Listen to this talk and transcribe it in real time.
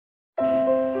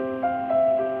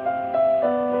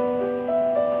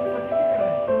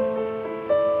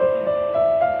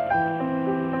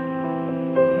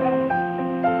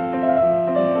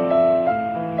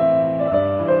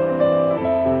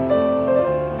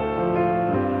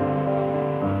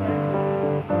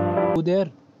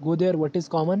go there, what is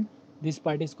common? This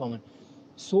part is common.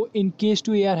 So in case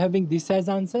 2 you are having this as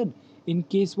answer, in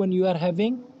case 1 you are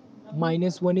having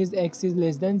 -1 is x is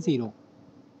less than 0,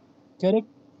 correct?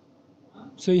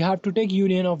 So you have to take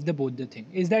union of the both the thing.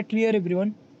 Is that clear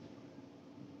everyone?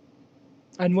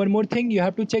 And one more thing, you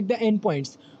have to check the end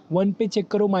points. 1 पे check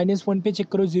करो, -1 पे check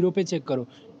करो, 0 पे check करो.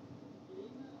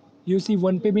 You see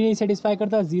 1 पे भी नहीं satisfy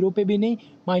करता, 0 पे भी नहीं,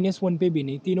 -1 पे भी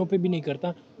नहीं, तीनों पे भी नहीं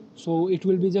करता. So it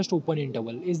will be just open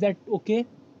interval. Is that okay?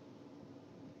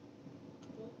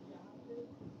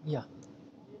 Yeah.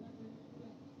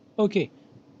 Okay.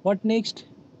 What next?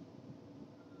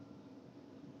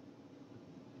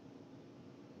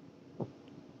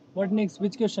 What next?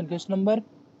 Which question? Question number?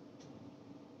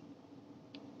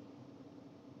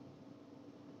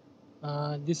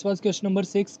 This was question number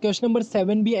 6. Question number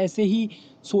 7 भी ऐसे ही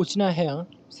सोचना है. हाँ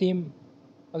सेम,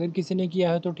 अगर किसी ने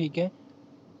किया है तो ठीक है.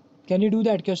 Can you do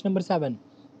that question number 7?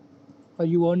 Or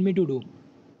you want me to do?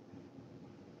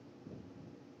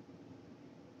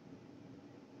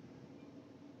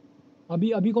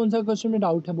 अभी कौन सा क्वेश्चन में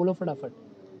डाउट है, बोलो फटाफट.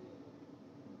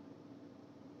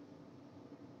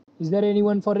 Is there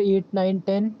anyone for 8, 9,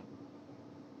 10?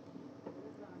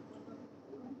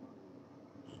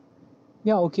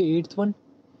 Yeah, okay, 8th one.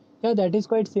 Yeah, that is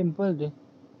quite simple.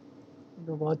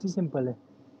 तो बहुत ही सिंपल है.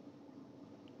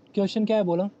 क्वेश्चन क्या है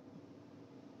बोलो.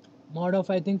 Mod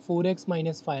of I think 4x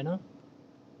minus 5 ना,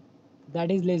 that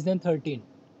is less than 13,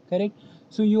 correct?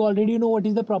 So you already know what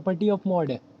is the property of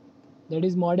mod. That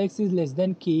is mod x is less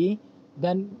than k.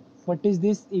 Then what is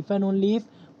this? If and only if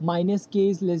minus k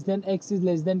is less than x is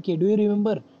less than k. Do you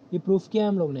remember? ये proof किया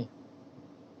हम लोग ने.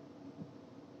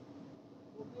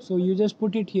 So you just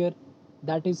put it here.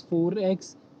 That is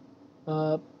 4x.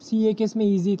 सी ये case में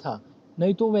easy था,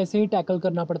 नहीं तो वैसे ही टैकल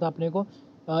करना पड़ता अपने को.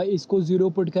 इसको 0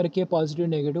 पुट करके positive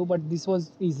negative, but this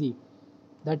was easy.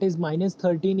 That is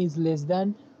 -13 is less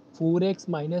than 4x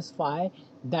minus 5,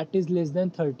 that is less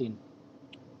than 13,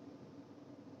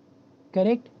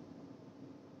 correct?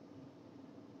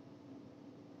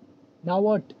 Now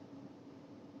what?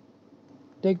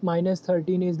 Take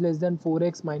 -13 is less than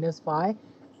 4x minus 5,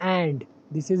 and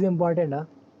this is important,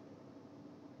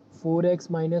 4x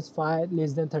minus 5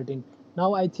 less than 13.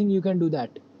 Now I think you can do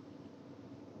that.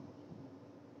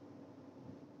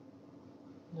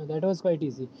 No, that was quite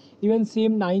easy. Even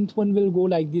same 9th one will go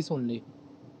like this only.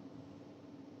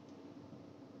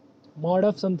 Mod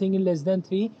of something is less than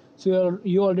 3, so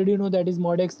you already know that is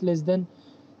mod x less than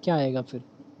क्या आएगा फिर,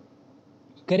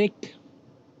 correct?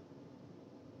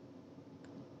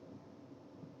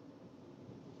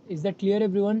 Is that clear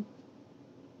everyone?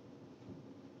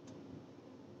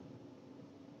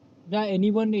 Yeah,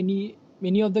 anyone,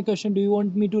 any of the question do you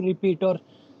want me to repeat? Or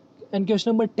and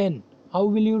question number 10, how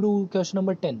will you do question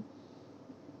number 10?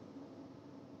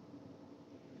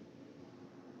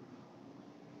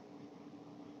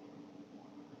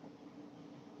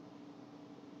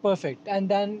 Perfect, and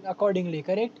then accordingly,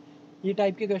 correct? ये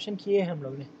type के question किए हैं हम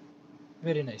लोग ने.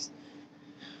 Very nice.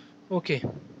 Okay,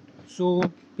 so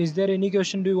is there any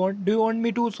question? Do you want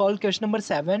me to solve question number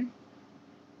 7?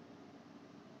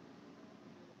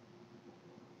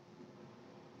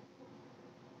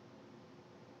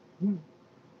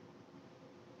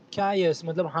 क्या yes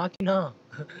मतलब हाँ कि ना?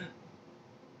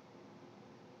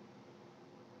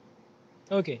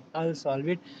 Okay, I'll solve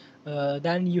it.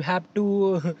 Then you have to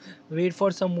wait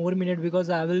for some more minute because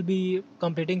I will be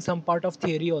completing some part of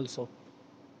theory also.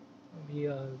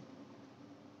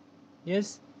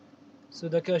 Yes. So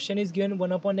the question is given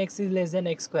 1 upon x is less than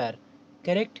x square,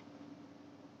 correct?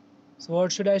 So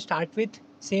what should I start with?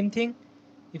 Same thing.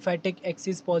 If I take x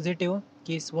is positive,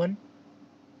 case 1.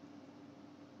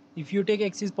 If you take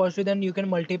x is positive, then you can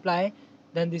multiply.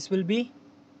 Then this will be,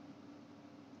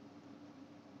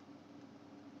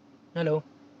 hello,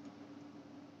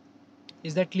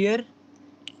 is that clear?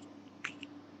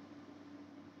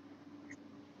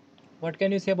 What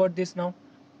can you say about this now?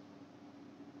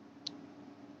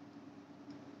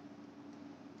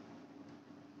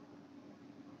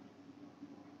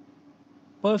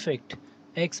 Perfect.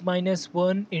 X minus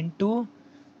 1 into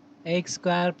x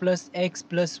square plus x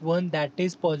plus 1, that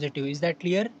is positive. Is that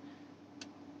clear?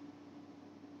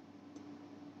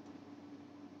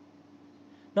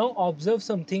 Now observe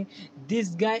something. This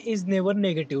guy is never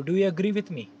negative. Do you agree with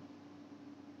me?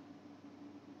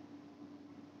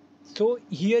 So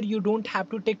here you don't have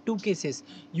to take two cases.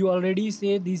 You already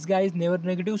say this guy is never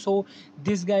negative, so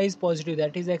this guy is positive.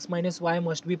 That is x minus y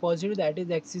must be positive. That is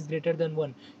x is greater than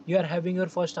 1. You are having your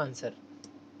first answer.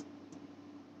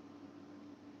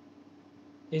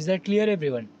 Is that clear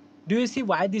everyone? Do you see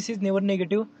why this is never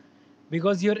negative?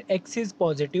 because your x is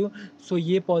positive, so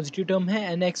ये positive term है,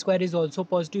 and x square is also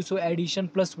positive, so addition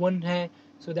plus 1 है,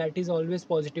 so that is always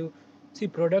positive. See,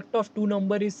 product of two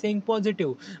number is saying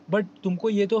positive, but तुमको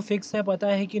ये तो fix है, पता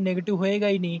है कि negative होएगा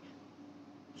ही नहीं,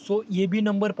 so ये भी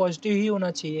number positive ही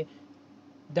होना चाहिए,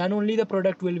 then only the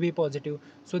product will be positive,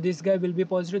 so this guy will be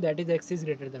positive, that is x is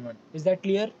greater than 1. Is that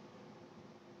clear?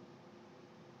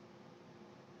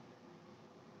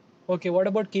 Okay, what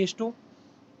about case 2?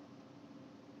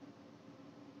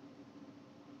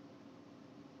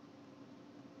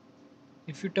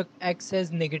 If you took x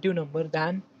as negative number,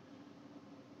 then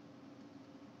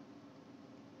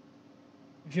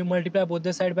if you multiply both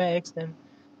the side by x, then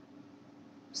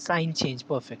sign change,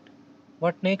 perfect.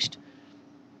 What next?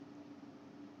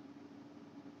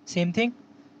 Same thing,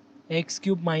 x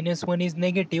cube minus 1 is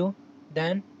negative,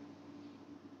 then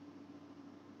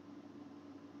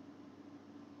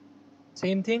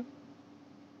same thing,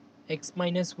 x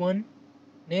minus 1,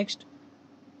 next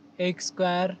x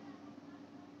square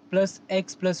plus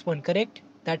x plus 1, correct?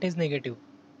 That is negative.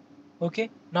 Okay,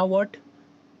 now what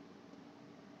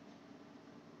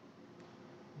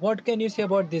can you say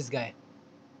about this guy?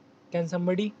 Can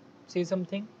somebody say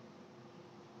something?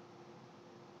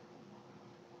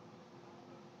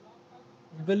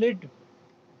 Will it?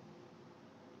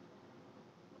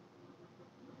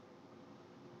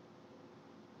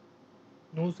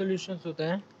 No solutions होता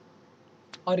है,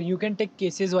 और you can take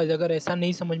cases wise, अगर ऐसा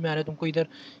नहीं समझ में आ रहा है तुमको इधर,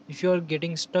 if you are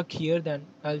getting stuck here, then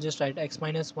I will just right x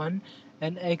minus 1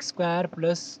 and x square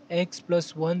plus x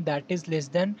plus 1 that is less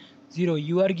than 0.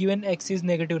 You are given x is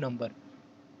negative number,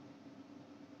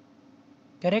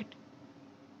 correct?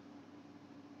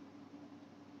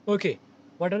 Okay,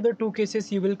 what are the two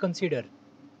cases you will consider?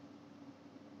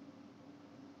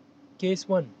 Case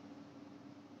 1,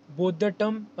 both the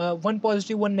term, one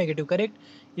positive one negative, correct?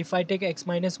 If I take x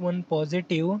minus 1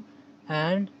 positive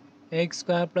and x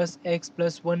square plus x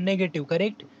plus 1 negative,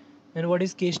 correct? And what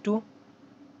is case 2?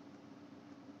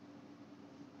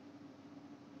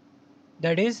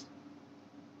 That is,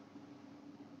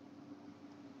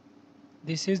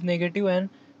 this is negative and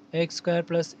x square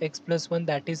plus x plus 1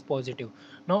 that is positive.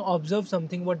 Now observe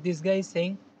something what this guy is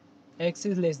saying, x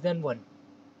is less than 1,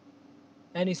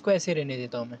 and इसको ऐसे रहने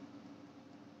देता हूँ मैं.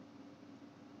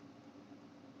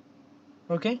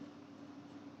 Okay,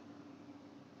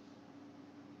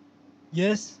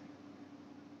 yes.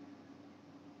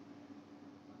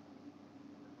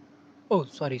 Oh,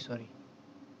 sorry.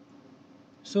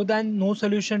 So then no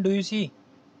solution, do you see?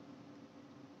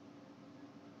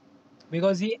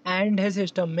 Because he and है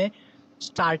system में,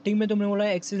 starting में तुमने बोला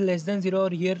x is less than 0,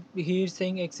 और here he is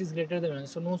saying x is greater than 1,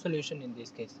 so no solution in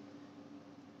this case,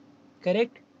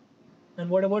 correct? And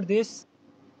what about this?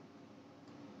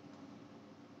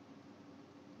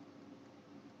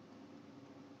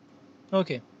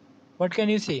 Okay, what can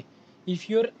you say? If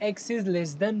your x is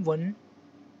less than 1,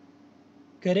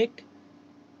 correct,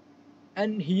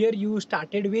 and here you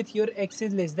started with your x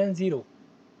is less than 0,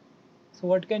 so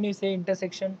what can you say?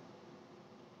 Intersection,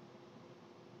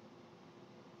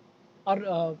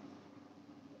 or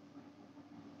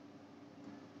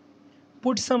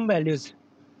put some values,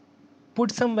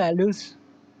 put some values.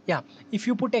 Yeah, if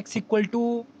you put x equal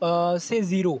to say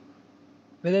 0,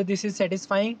 whether this is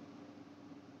satisfying?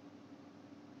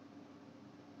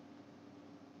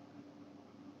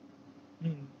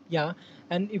 Yeah,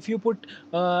 and if you put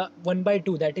 1 by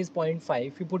 2, that is 0.5,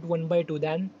 if you put 1 by 2,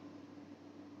 then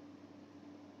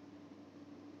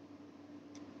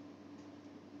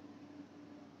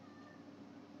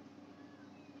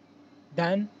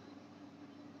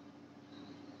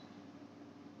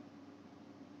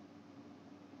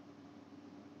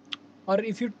or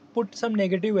if you put some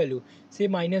negative value, say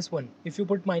minus 1, if you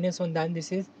put minus 1, then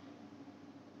this is,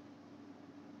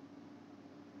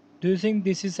 do you think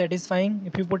this is satisfying?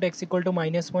 If you put x equal to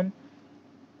minus 1,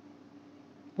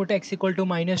 put x equal to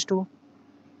minus 2,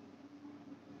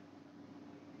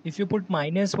 if you put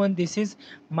minus 1, this is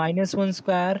minus 1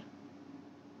 square,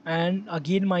 and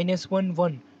again minus 1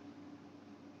 1,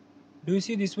 do you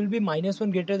see this will be minus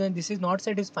 1 greater than, this is not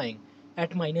satisfying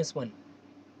at minus 1.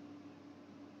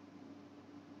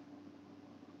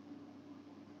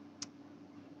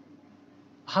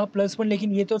 हाँ plus 1,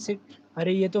 लेकिन ये तो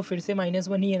अरे ये तो फिर से minus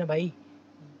 1 ही है ना भाई.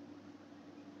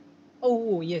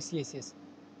 Oh, yes.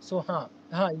 So,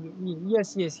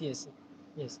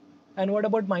 yes. And what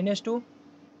about minus 2?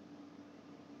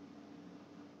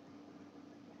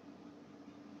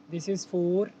 This is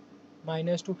 4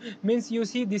 minus 2. Means you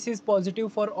see this is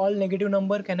positive for all negative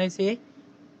number, can I say?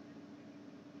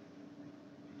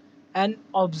 and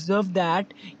observe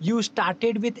that you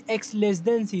started with x less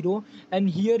than 0 and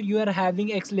here you are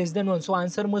having x less than 1, so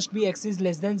answer must be x is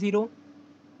less than 0.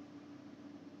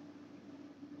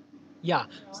 Yeah,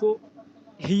 so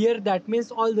here that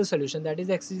means all the solution, that is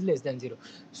x is less than 0.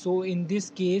 So in this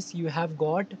case you have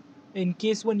got, in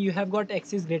case 1 you have got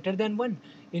x is greater than 1,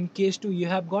 in case 2 you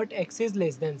have got x is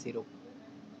less than 0.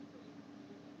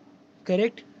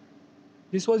 Correct.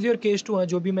 This was your case 2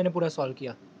 जो भी मैंने पूरा solve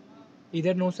किया,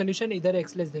 इधर no solution, इधर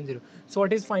x less than 0. So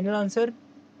what is final answer?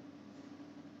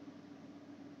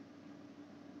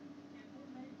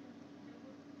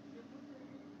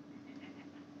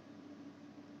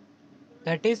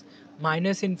 That is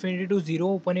minus infinity to 0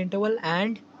 open interval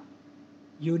and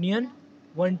union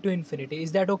 1 to infinity.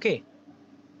 Is that okay?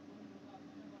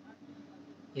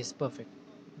 Yes, perfect.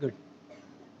 Good.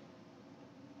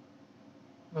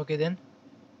 Okay then.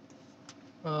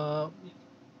 Uh,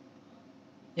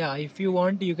 yeah, if you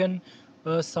want you can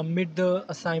submit the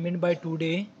assignment by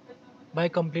today by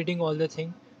completing all the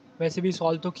thing. वैसे भी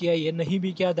solve तो किया ही है, नहीं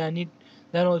भी किया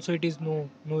then also it is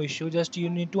no issue, just you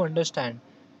need to understand.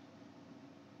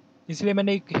 इसलिए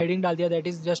मैंने एक हेडिंग डाल दिया, that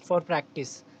is just for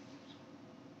practice.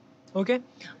 Okay,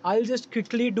 I'll just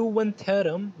quickly do one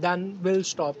theorem then we'll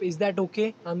stop. Is that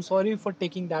okay? I'm sorry for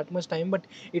taking that much time but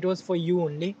it was for you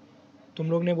only. तुम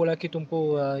लोग ने बोला कि तुमको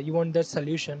you want that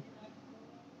solution.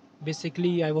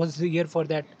 Basically I was here for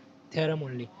that theorem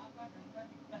only.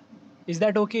 Is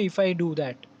that okay if I do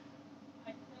that?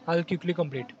 I'll quickly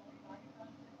complete.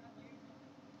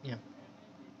 Yeah.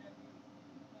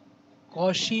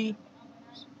 Cauchy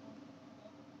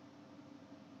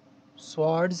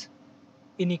Schwarz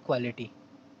inequality.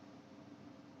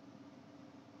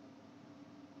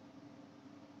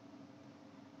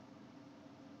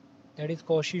 That is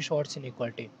Cauchy Schwarz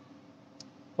inequality.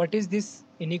 What is this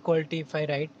inequality if I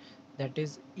write? That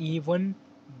is E1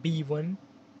 B1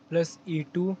 plus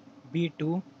E2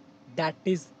 B2, that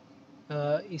is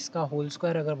इसका whole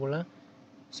square अगर बोला,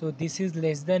 so this is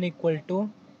less than equal to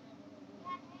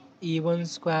E1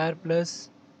 square plus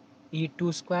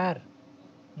E2 square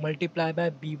multiply by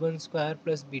B1 square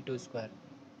plus B2 square.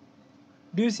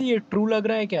 Do you see ये true लग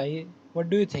रहा है क्या ये? What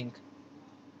do you think?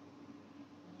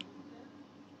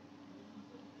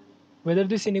 Whether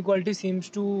this inequality seems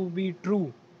to be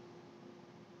true?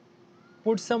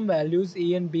 Put some values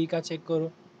A and B का check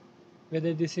करो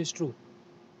whether this is true.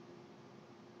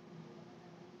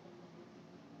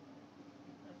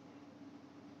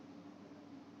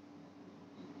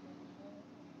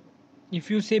 If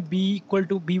you say B equal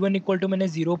to B1 equal to मैंने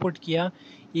 0 put किया,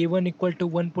 A1 equal to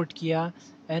 1 put किया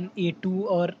and A2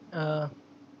 और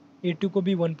A2 को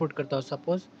भी 1 put करता हूँ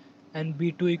suppose and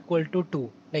B2 equal to 2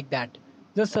 like that.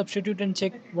 Just substitute and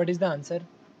check what is the answer.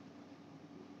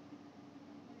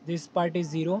 This part is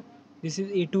 0. This is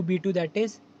A2 B2, that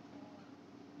is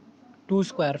 2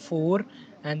 square 4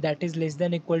 and that is less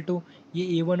than equal to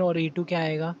ये A1 और A2 क्या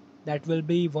आएगा? That will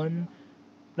be 1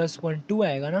 plus 1 2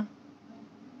 आएगा ना,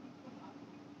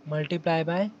 multiply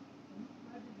by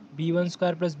B1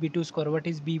 square plus B2 square. What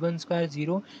is B1 square?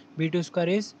 0. B2 square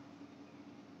is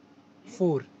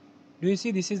 4. Do you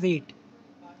see this is 8?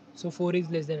 So 4 is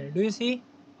less than 8. Do you see?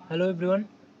 Hello everyone.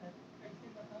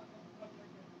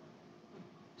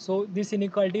 So this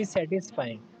inequality is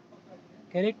satisfying.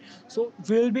 Correct. So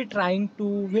we'll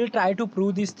try to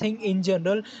prove this thing in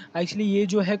general. Actually ये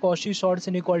जो है Cauchy Schwarz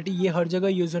inequality ये हर जगह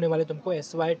use होने वाले तुमको,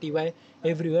 SY TY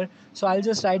everywhere. So I'll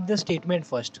just write the statement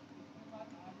first.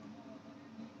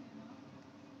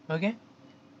 Okay.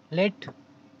 Let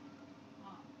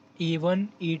E1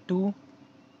 E2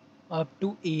 up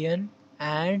to En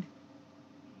and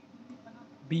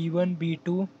B1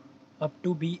 B2 up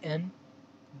to Bn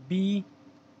be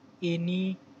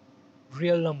any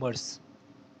real numbers.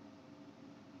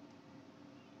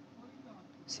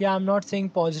 See, I'm not saying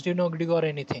positive, negative or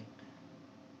anything.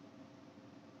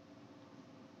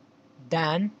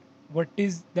 Then what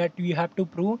is that you have to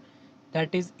prove?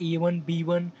 That is E1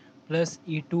 B1 plus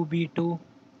E2 B2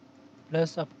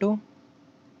 plus up to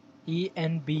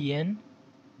En Bn,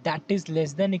 that is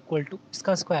less than equal to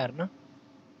इसका square ना,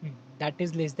 that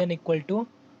is less than equal to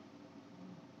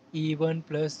E1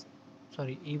 plus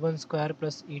E1 square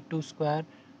plus E2 square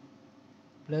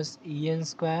plus En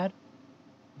square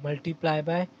multiply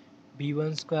by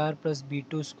B1 square plus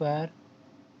B2 square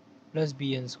plus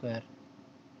Bn square.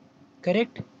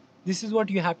 Correct? This is what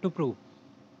you have to prove.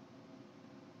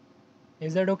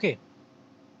 Is that okay?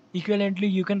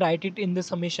 Equivalently you can write it in the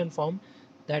summation form,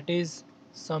 that is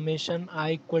summation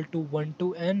I equal to 1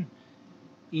 to n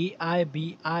ei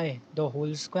bi the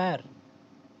whole square,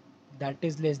 that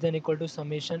is less than equal to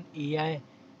summation ei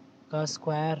का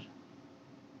square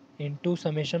into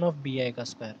summation of bi का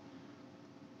square.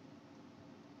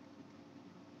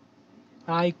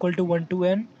 I equal to 1 to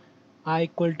n, I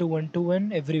equal to 1 to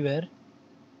n everywhere.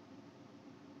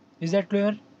 Is that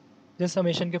clear? Just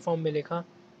summation के form में लिखा,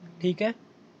 ठीक है.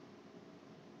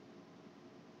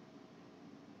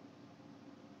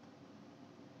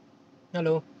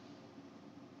 Hello.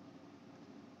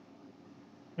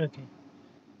 Okay.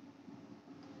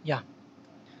 Yeah.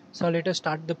 So let us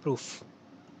start the proof.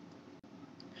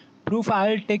 Proof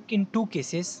I'll take in two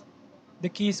cases. The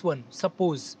case one.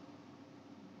 Suppose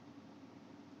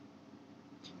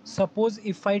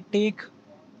if I take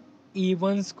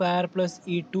e1 square plus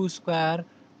e2 square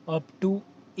up to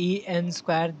en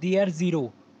square, they are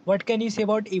 0. What can you say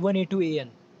about e1, e2,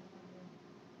 en?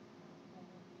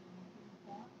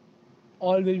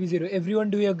 All will be 0. Everyone,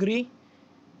 do you agree?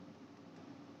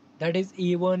 That is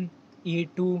e1,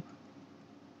 e2,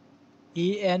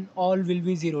 en all will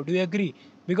be 0. Do you agree?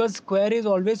 Because square is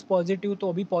always positive,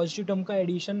 तो अभी positive term का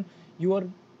addition you are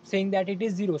saying that it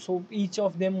is 0. So each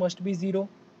of them must be 0.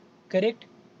 Correct?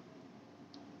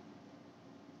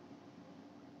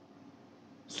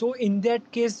 So in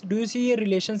that case, do you see ये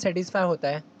relation satisfy होता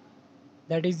है?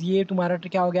 That is ये तुम्हारा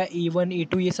क्या हो गया, e1,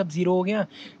 e2 ये सब 0 हो गया.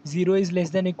 0 is less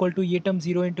than equal to ये term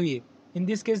 0 into ये. In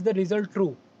this case the result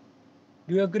true.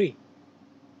 Do you agree?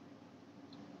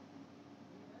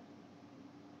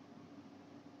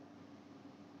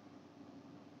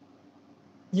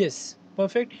 Yes,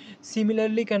 perfect.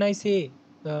 Similarly, can I say,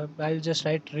 I'll just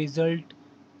write result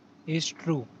is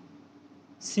true.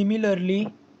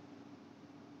 Similarly,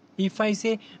 if I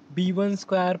say b1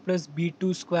 square plus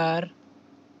b2 square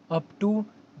up to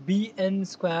bn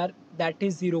square, that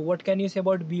is 0. What can you say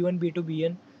about b1, b2,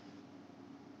 bn?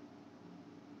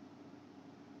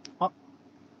 Uh,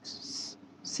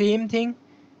 Same thing.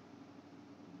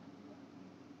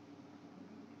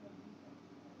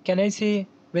 Can I say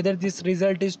whether this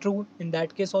result is true in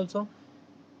that case also?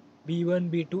 b1,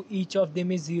 b2, each of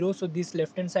them is 0, so this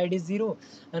left hand side is 0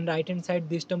 and right hand side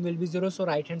this term will be 0, so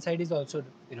right hand side is also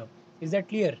 0. Is that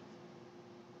clear?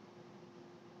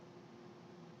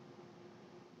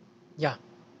 Yeah.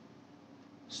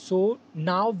 So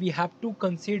now we have to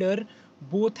consider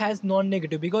both as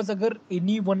non-negative, because agar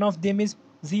any one of them is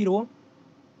 0,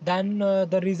 then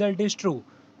the result is true.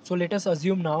 So let us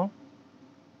assume now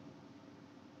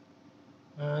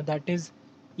that is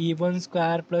e1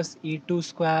 square plus e2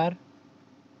 square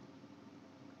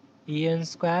en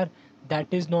square, that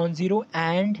is non-zero,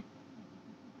 and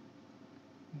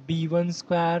b1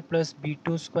 square plus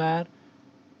b2 square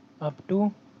up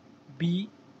to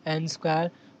bn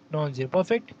square non-zero.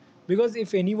 Perfect. Because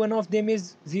if any one of them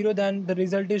is 0, then the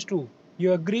result is true.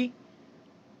 You agree?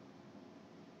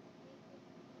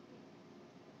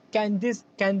 Can this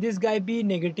guy be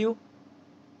negative?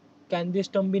 Can this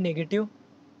term be negative?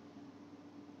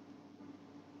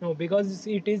 No, because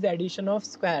it is the addition of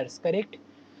squares, correct?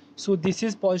 So this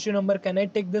is positive number. Can I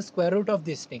take the square root of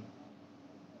this thing?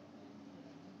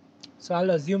 So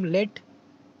I'll assume let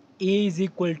a is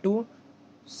equal to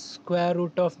square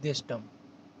root of this term,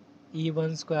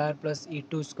 e1 square plus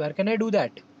e2 square. Can I do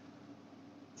that?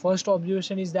 First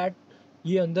observation is that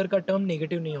ये अंदर का term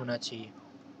negative नहीं होना चाहिए.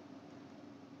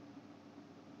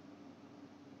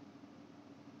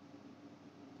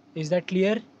 Is that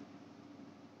clear?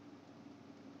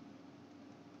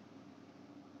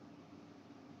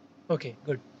 Okay,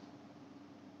 good.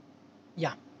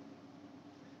 Yeah.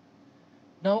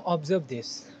 Now observe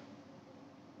this.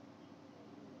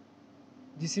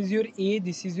 This is your A,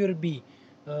 this is your B.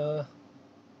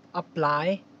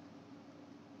 Apply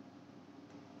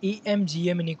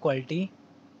EMGM inequality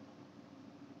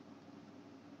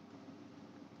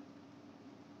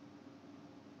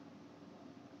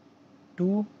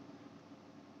to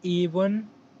A1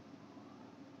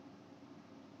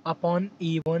 upon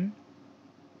E1,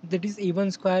 that is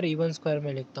E1 square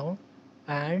में लिखता हूँ,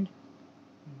 and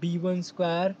B1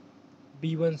 square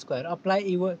B1 square. Apply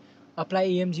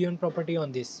EMGM property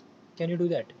on this. Can you do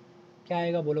that? क्या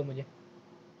आएगा बोलो मुझे.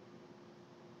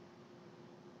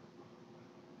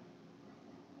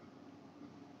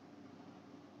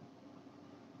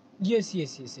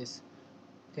 Yes.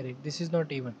 Correct. This is not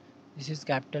E1. This is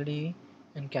capital E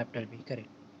and capital B. Correct.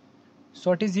 So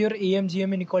what is your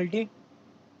EMGM inequality?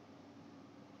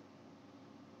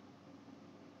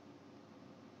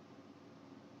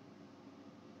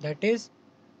 That is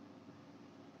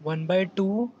 1 by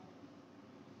 2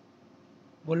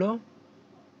 बोलो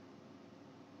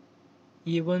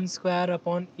e1 square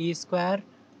upon a square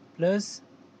plus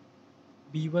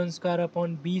b1 square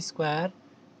upon b square,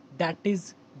 that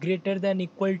is greater than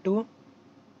equal to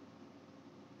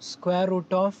square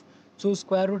root of. So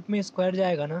square root में square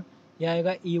जाएगा ना, ये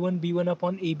आएगा A1 B1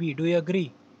 upon AB. Do you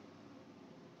agree?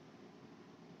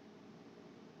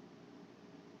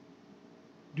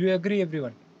 Do you agree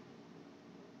everyone?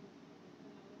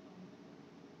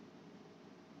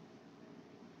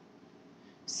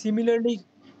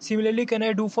 Similarly, can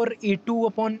I do for A2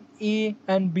 upon A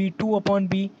and B2 upon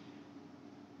B?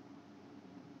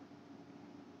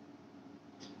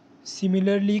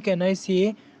 Similarly, can I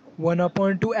say 1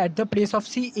 upon 2 at the place of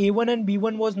C? A1 and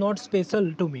B1 was not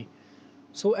special to me.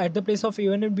 So at the place of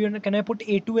A1 and B1, can I put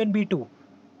A2 and B2?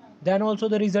 Then also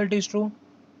the result is true.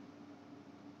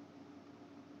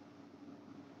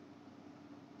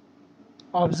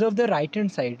 Observe the right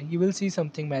hand side. You will see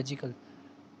something magical.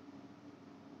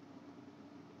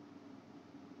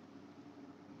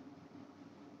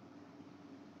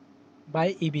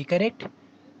 By AB, correct?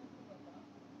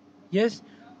 Yes.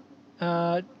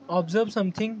 Observe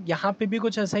something, यहाँ पे भी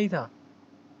कुछ ऐसा ही था,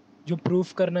 जो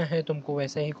proof करना है तुमको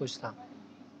वैसा ही कुछ था.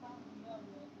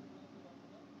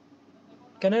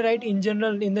 Can I write in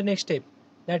general in the next step?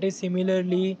 That is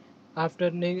similarly, after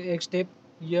next step,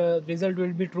 your result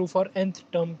will be true for nth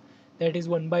term. That is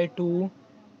 1 by 2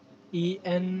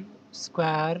 en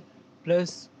square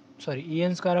plus, sorry,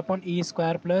 en square upon e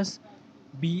square plus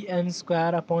bn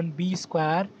square upon b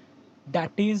square,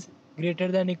 that is greater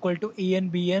than equal to en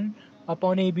bn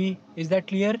upon ab. Is that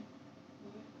clear?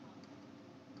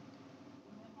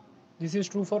 This is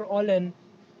true for all n.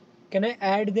 Can I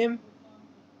add them?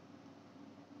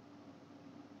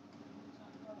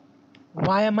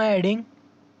 Why am I adding?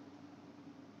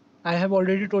 I have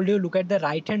already told you, look at the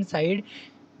right hand side,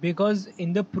 because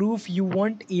in the proof you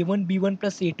want a1 b1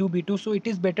 plus a2 b2, so it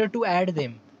is better to add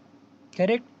them.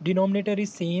 Correct? Denominator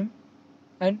is same.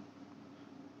 And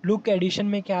look, addition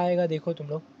में क्या आएगा देखो तुम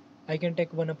लोग. I can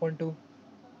take 1 upon 2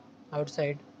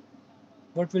 outside.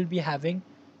 What will be having?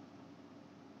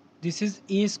 This is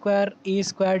a square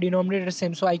denominator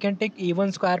same, so I can take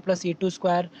a1 square plus a2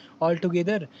 square all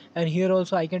together, and here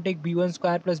also I can take b1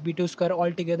 square plus b2 square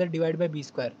all together divided by b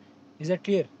square. Is that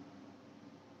clear?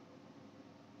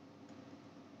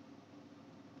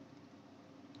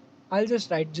 I'll just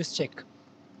write, just check.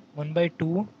 1 by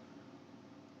 2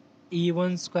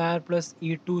 e1 square plus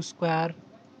e2 square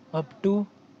up to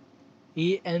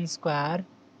en square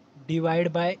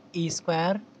divided by e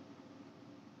square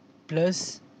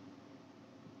plus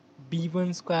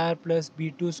b1 square plus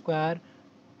b2 square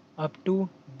up to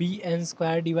bn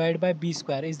square divided by b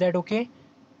square. Is that okay?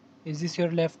 Is this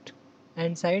your left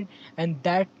hand side? And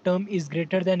that term is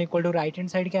greater than equal to right hand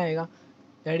side क्या आएगा?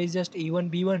 That is just e1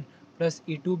 b1 plus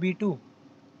e2 b2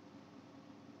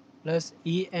 plus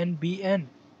en bn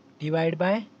divided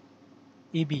by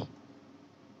eb.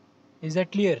 Is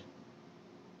that clear?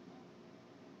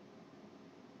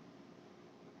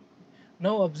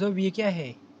 Now observe, ये क्या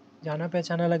है? जाना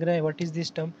पहचाना लग रहा है. What is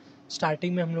this term?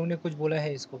 Starting में हम लोग ने कुछ बोला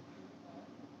है इसको.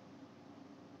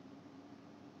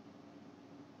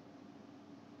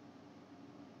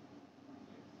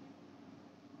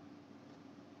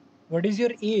 What is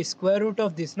your A? Square root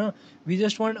of this ना. वी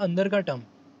जस्ट वांट अंदर का term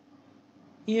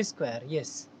A square.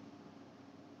 Yes,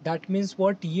 that means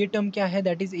what, ये टर्म क्या है?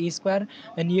 That is a square.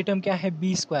 And ये टर्म क्या है?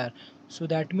 B square. So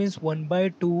that means 1 bye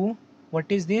 2,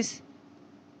 what is this?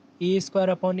 A square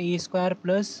upon A square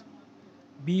plus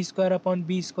B square upon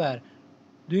B square.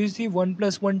 Do you see 1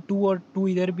 plus 1 2 or 2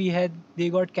 इधर भी है, they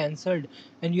got cancelled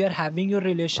and you are having your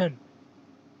relation.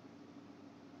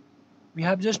 We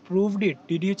have just proved it.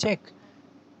 Did you check?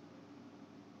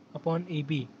 Upon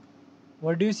AB,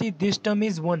 what do you see? This term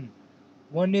is 1.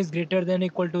 1 is greater than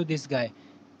equal to this guy,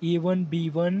 E1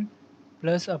 B1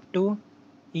 plus up to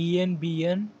En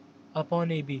Bn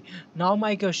upon AB. Now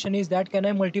my question is that, can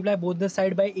I multiply both the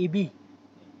side by AB?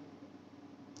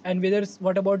 And whether,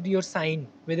 what about your sign,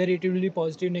 whether it will be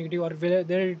positive, negative, or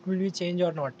whether it will be change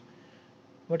or not?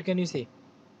 What can you say?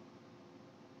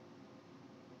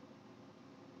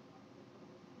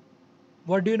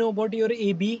 What do you know about your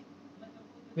AB?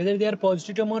 Whether they are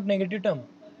positive term or negative term?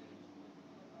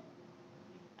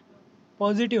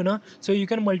 Positive, na? So you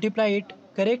can multiply it,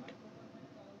 correct?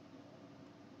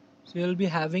 So you will be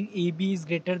having AB is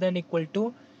greater than equal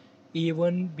to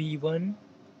A1 B1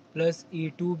 plus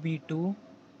A2 B2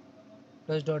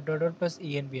 plus dot dot dot plus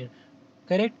AN BN,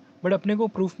 correct. But अपने को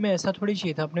proof में ऐसा थोड़ी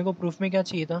चाहिए था. अपने को proof में क्या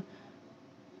चाहिए था?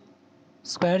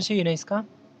 स्क्वायर चाहिए ना इसका.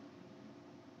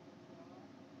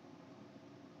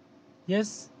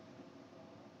 Yes.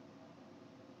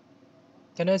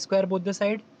 Can I square both the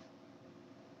side?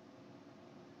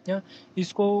 या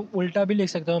इसको उल्टा भी लिख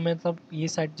सकता हूँ मैं, मतलब ये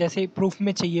साइड जैसे प्रूफ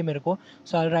में चाहिए मेरे को.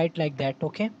 सो आई right like that.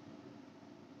 Okay.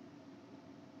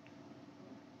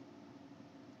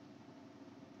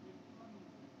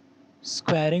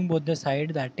 squaring both the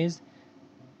side, that is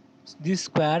this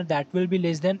square, that will be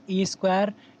less than a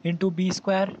square into b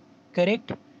square,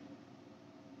 correct?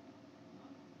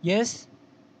 Yes,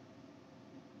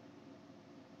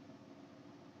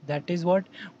 that is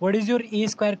what is your a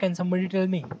square, can somebody tell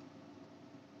me?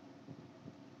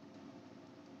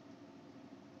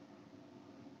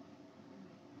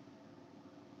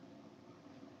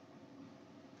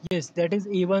 Yes, that is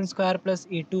a1 square plus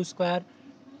a2 square,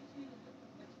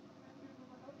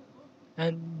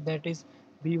 and that is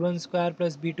b1 square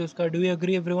plus b2 square. Do you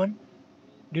agree, everyone?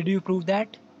 Did you prove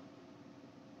that?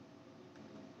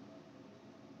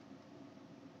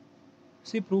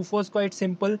 See, proof was quite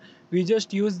simple. We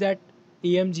just use that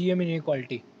AMGM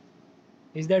inequality.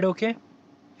 Is that okay?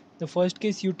 The first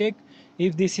case you take,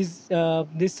 if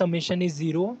this summation is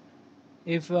 0,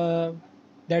 if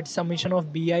that summation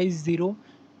of bi is 0,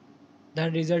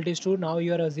 then result is true. Now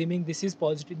you are assuming this is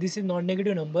positive, this is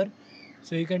non-negative number,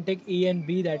 so you can take a and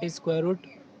b, that is square root,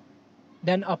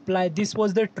 then apply. This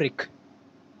was the trick.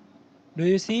 Do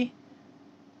you see?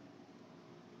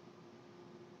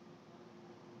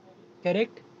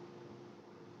 Correct?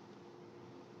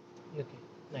 Okay,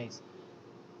 nice.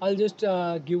 I'll just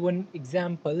give one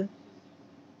example.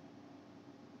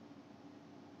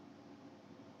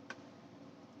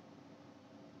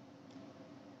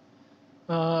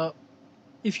 uh,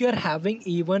 if you are having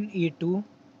e1 e2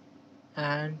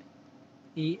 and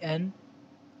en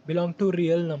belong to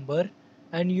real number,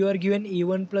 and you are given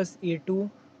e1 plus e2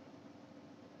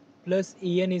 plus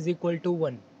en is equal to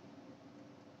 1,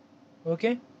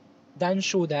 okay, then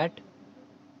show that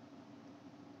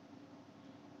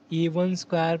e1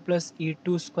 square plus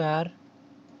e2 square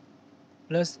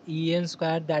plus en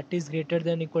square, that is greater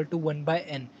than equal to 1 by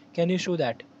n. Can you show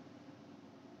that?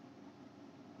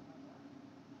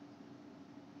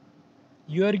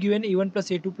 You are given e1 plus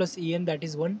a2 plus en, that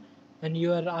is 1, and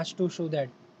you are asked to show that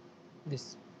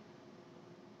this.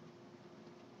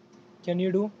 Can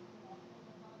you do?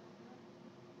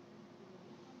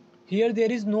 Here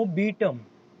there is no b term,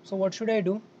 so what should I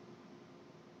do?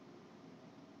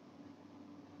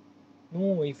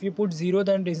 No, if you put 0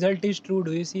 then result is true.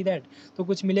 Do you see that? तो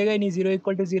कुछ मिलेगा ही नहीं, 0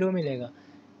 equal to 0 मिलेगा.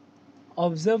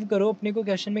 Observe करो अपने को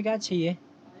question में क्या चाहिए.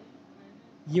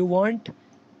 You want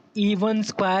e1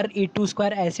 square e2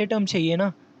 square ऐसे टर्म चाहिए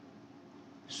ना.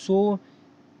 सो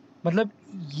मतलब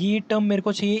ये टर्म मेरे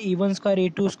को चाहिए e1 square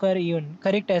e2 square e1,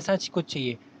 correct, ऐसा कुछ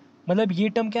चाहिए. मतलब ये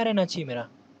टर्म क्या रहना चाहिए मेरा,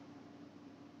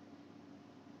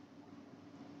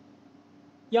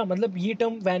 या मतलब ये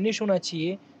टर्म वैनिश होना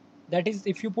चाहिए. That is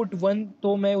if you put 1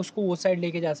 तो मैं उसको वो साइड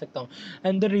लेके जा सकता हूँ,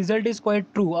 and the result is quite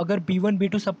true. अगर b1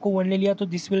 b2 सबको 1 ले लिया तो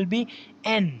this will be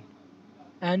n,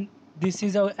 and this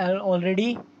is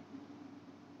already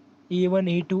a1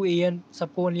 a2 an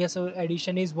सबको 1 लिया, so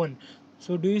addition is 1.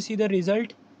 So do you see the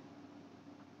result?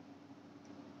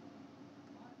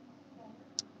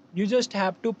 You just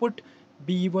have to put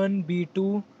b1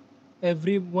 b2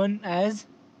 everyone as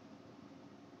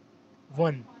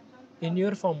 1 in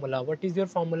your formula. What is your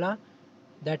formula?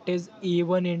 That is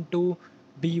a1 into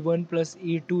b1 plus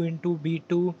e2 into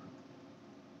b2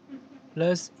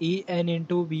 plus en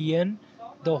into bn,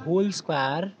 the whole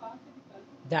square,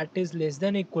 that is less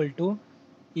than equal to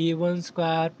e1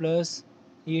 square plus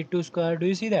e2 square. Do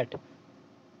you see that?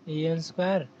 En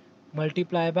square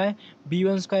multiply by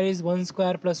b1 square is 1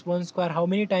 square plus 1 square, how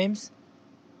many times?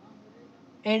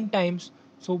 N times.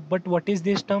 So but what is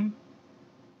this term?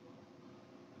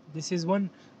 This is 1,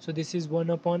 so this is 1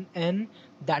 upon n,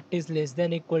 that is less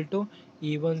than equal to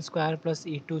e1 square plus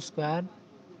e2 square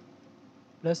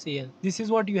plus en. This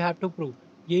is what you have to prove.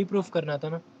 यही proof करना था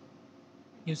ना.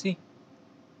 You see?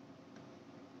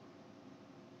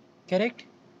 Correct?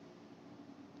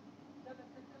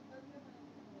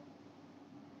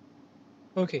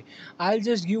 Okay, I'll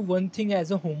just give one thing as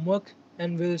a homework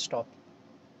and we'll stop.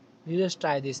 You just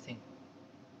try this thing.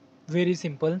 Very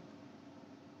simple.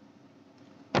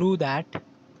 Prove that.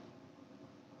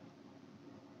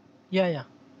 Yeah, yeah,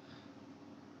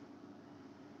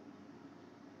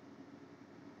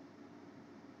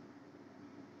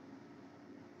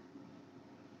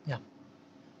 yeah.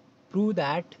 Prove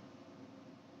that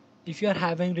if you are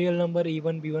having real number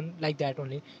e1 b1 like that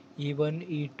only, e1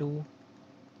 e2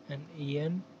 and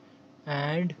en,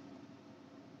 and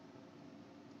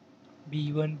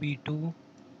b1 b2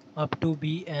 up to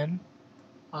bn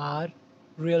are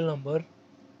real number.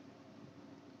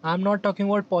 I'm not talking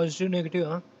about positive negative,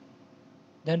 huh?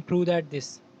 Then prove that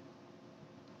this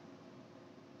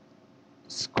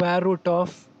square root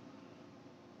of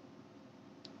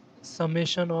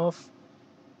summation of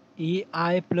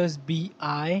ai plus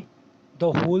bi,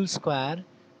 the whole square,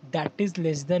 that is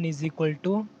less than is equal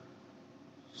to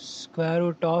square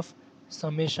root of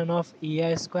summation of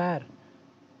ei square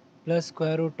plus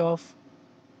square root of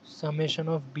summation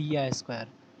of bi square.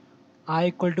 I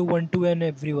equal to 1 to n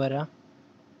everywhere. Huh?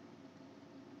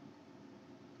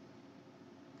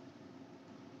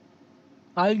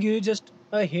 I'll give you just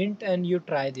a hint and you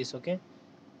try this, okay?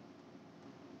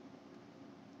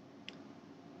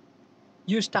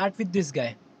 You start with this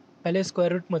guy. पहले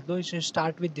square root मत लो, you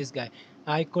start with this guy.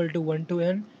 I equal to 1 to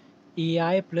n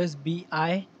ai plus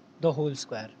bi the whole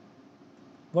square.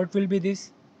 What will be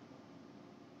this?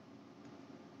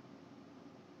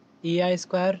 ai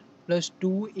square plus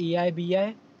 2 ai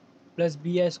bi plus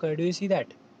bi square. Do you see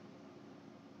that?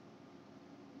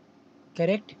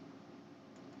 Correct?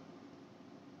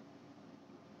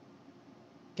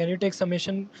 Can you take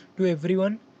summation to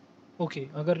everyone? Okay,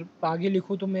 अगर आगे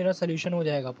लिखूँ तो मेरा solution हो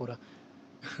जाएगा पूरा.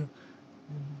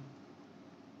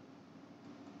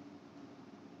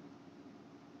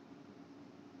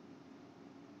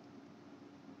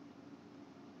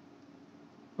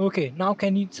 Okay, now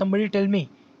can you somebody tell me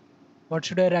what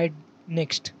should I write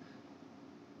next?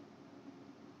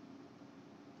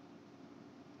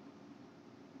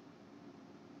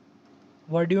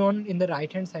 What do you want in the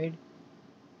right hand side?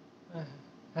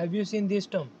 Have you seen this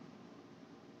term?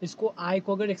 इसको I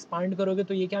को अगर expand करोगे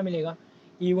तो ये क्या मिलेगा?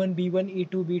 E1 B1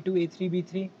 E2 B2 A3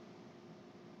 B3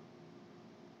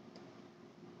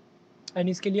 and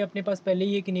इसके लिए अपने पास पहले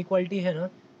ही एक इनइक्वालिटी है ना,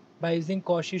 by using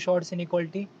Cauchy shorts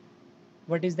inequality.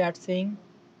 What is that saying?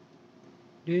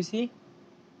 Do you see?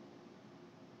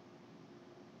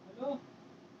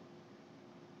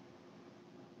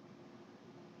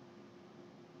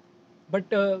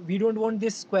 But we don't want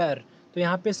this square, तो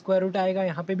यहाँ पे स्क्वायर रूट आएगा,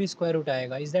 यहाँ पे भी स्क्वायर रूट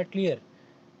आएगा. Is that clear?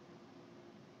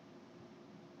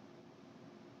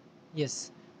 Yes.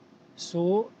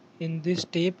 So in this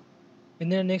step, in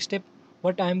the next step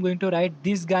what I am going to right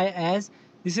this guy as,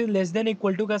 this is less than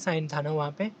equal to का sign था ना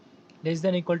वहाँ पे, लेस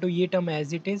देन इक्वल टू ये term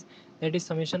as it is, that is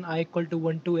summation I equal to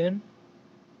 1 to n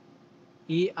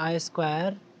A I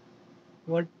square.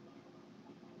 What?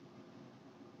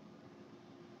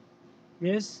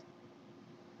 Yes.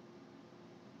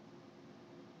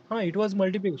 हाँ, it was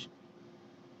multiplication.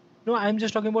 No, I am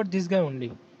just talking about this guy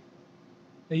only.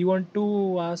 You want to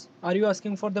ask, are you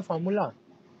asking for the formula?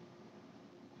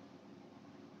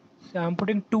 So I'm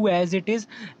putting 2 as it is.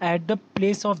 At the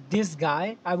place of this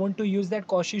guy, I want to use that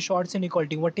Cauchy-Schwarz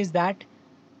inequality. What is that?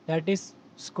 That is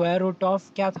square root of,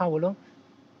 क्या था बोलो?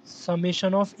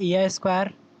 Summation of ai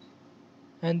square,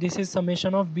 and this is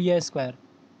summation of bi square.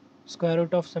 Square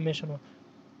root of summation of,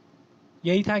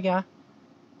 यही था क्या?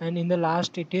 And in the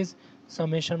last it is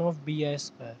summation of bi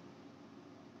square.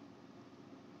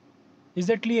 Is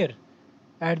that clear?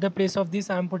 At the place of this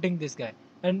I am putting this guy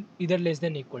and either less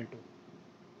than equal to.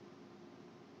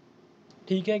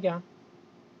 ठीक है क्या?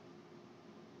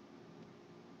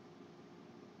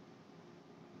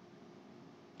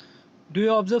 Do you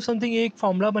observe something? एक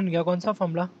formula बन गया. कौन सा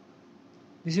formula?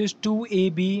 This is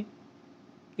 2ab.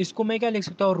 इसको मैं क्या लिख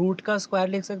सकता हूँ? रूट का स्क्वायर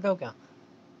लिख सकता हूँ क्या?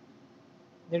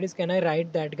 That is, can I right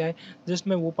that guy? Just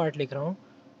मैं वो पार्ट लिख रहा हूँ.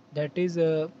 That is,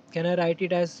 can I right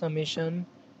it as summation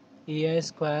A I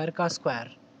square का स्क्वायर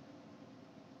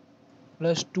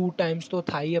प्लस 2 टाइम्स तो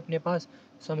था ही अपने पास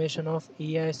summation of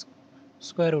A I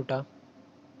square ruta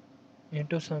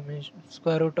into summation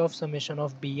square root of summation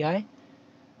of B I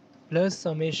plus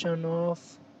summation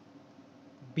of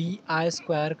B I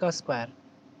square का square.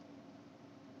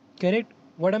 Correct?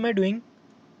 What am I doing?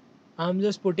 I'm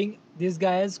just putting this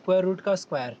guy as square root का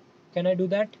square. Can I do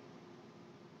that?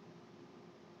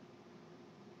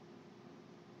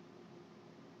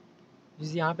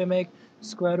 जिस यहाँ पे मैं एक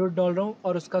square root डाल रहा हूँ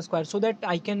और उसका square, so that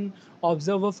I can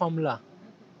observe a formula.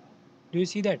 Do you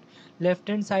see that? Left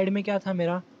hand side में क्या था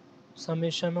मेरा?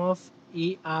 Summation of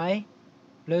ai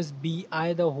plus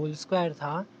bi the whole square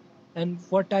था. And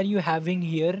what are you having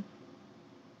here?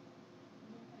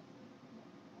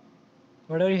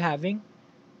 What are you having?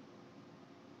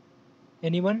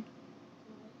 Anyone?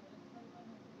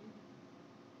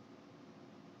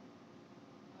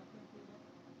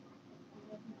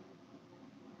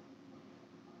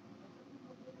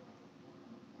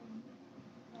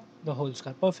 The whole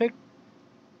square. Perfect.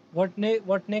 What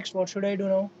next? What should I do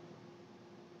now?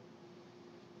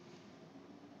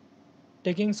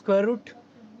 Taking square root.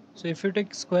 So if you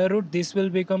take square root, this will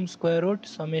become square root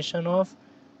summation of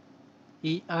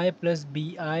ei plus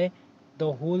bi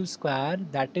the whole square,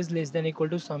 that is less than equal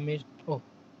to summation, oh,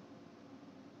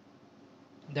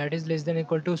 that is less than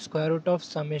equal to square root of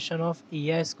summation of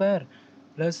ei square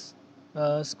plus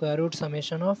square root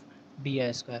summation of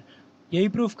bi square. यही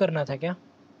proof करना था क्या?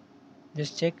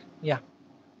 Just check. Yeah.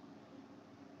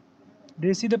 Do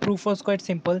you see the proof was quite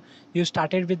simple? You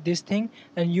started with this thing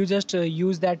and you just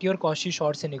use that your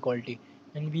Cauchy-Schwarz inequality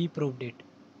and we proved it.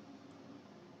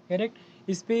 Correct?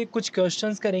 इस पे कुछ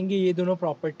questions करेंगे ये दोनों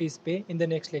properties पे in the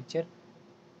next lecture.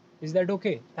 Is that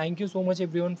okay? Thank you so much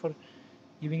everyone for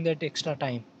giving that extra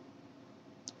time,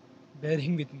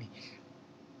 bearing with me.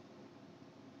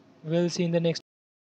 We'll see in the next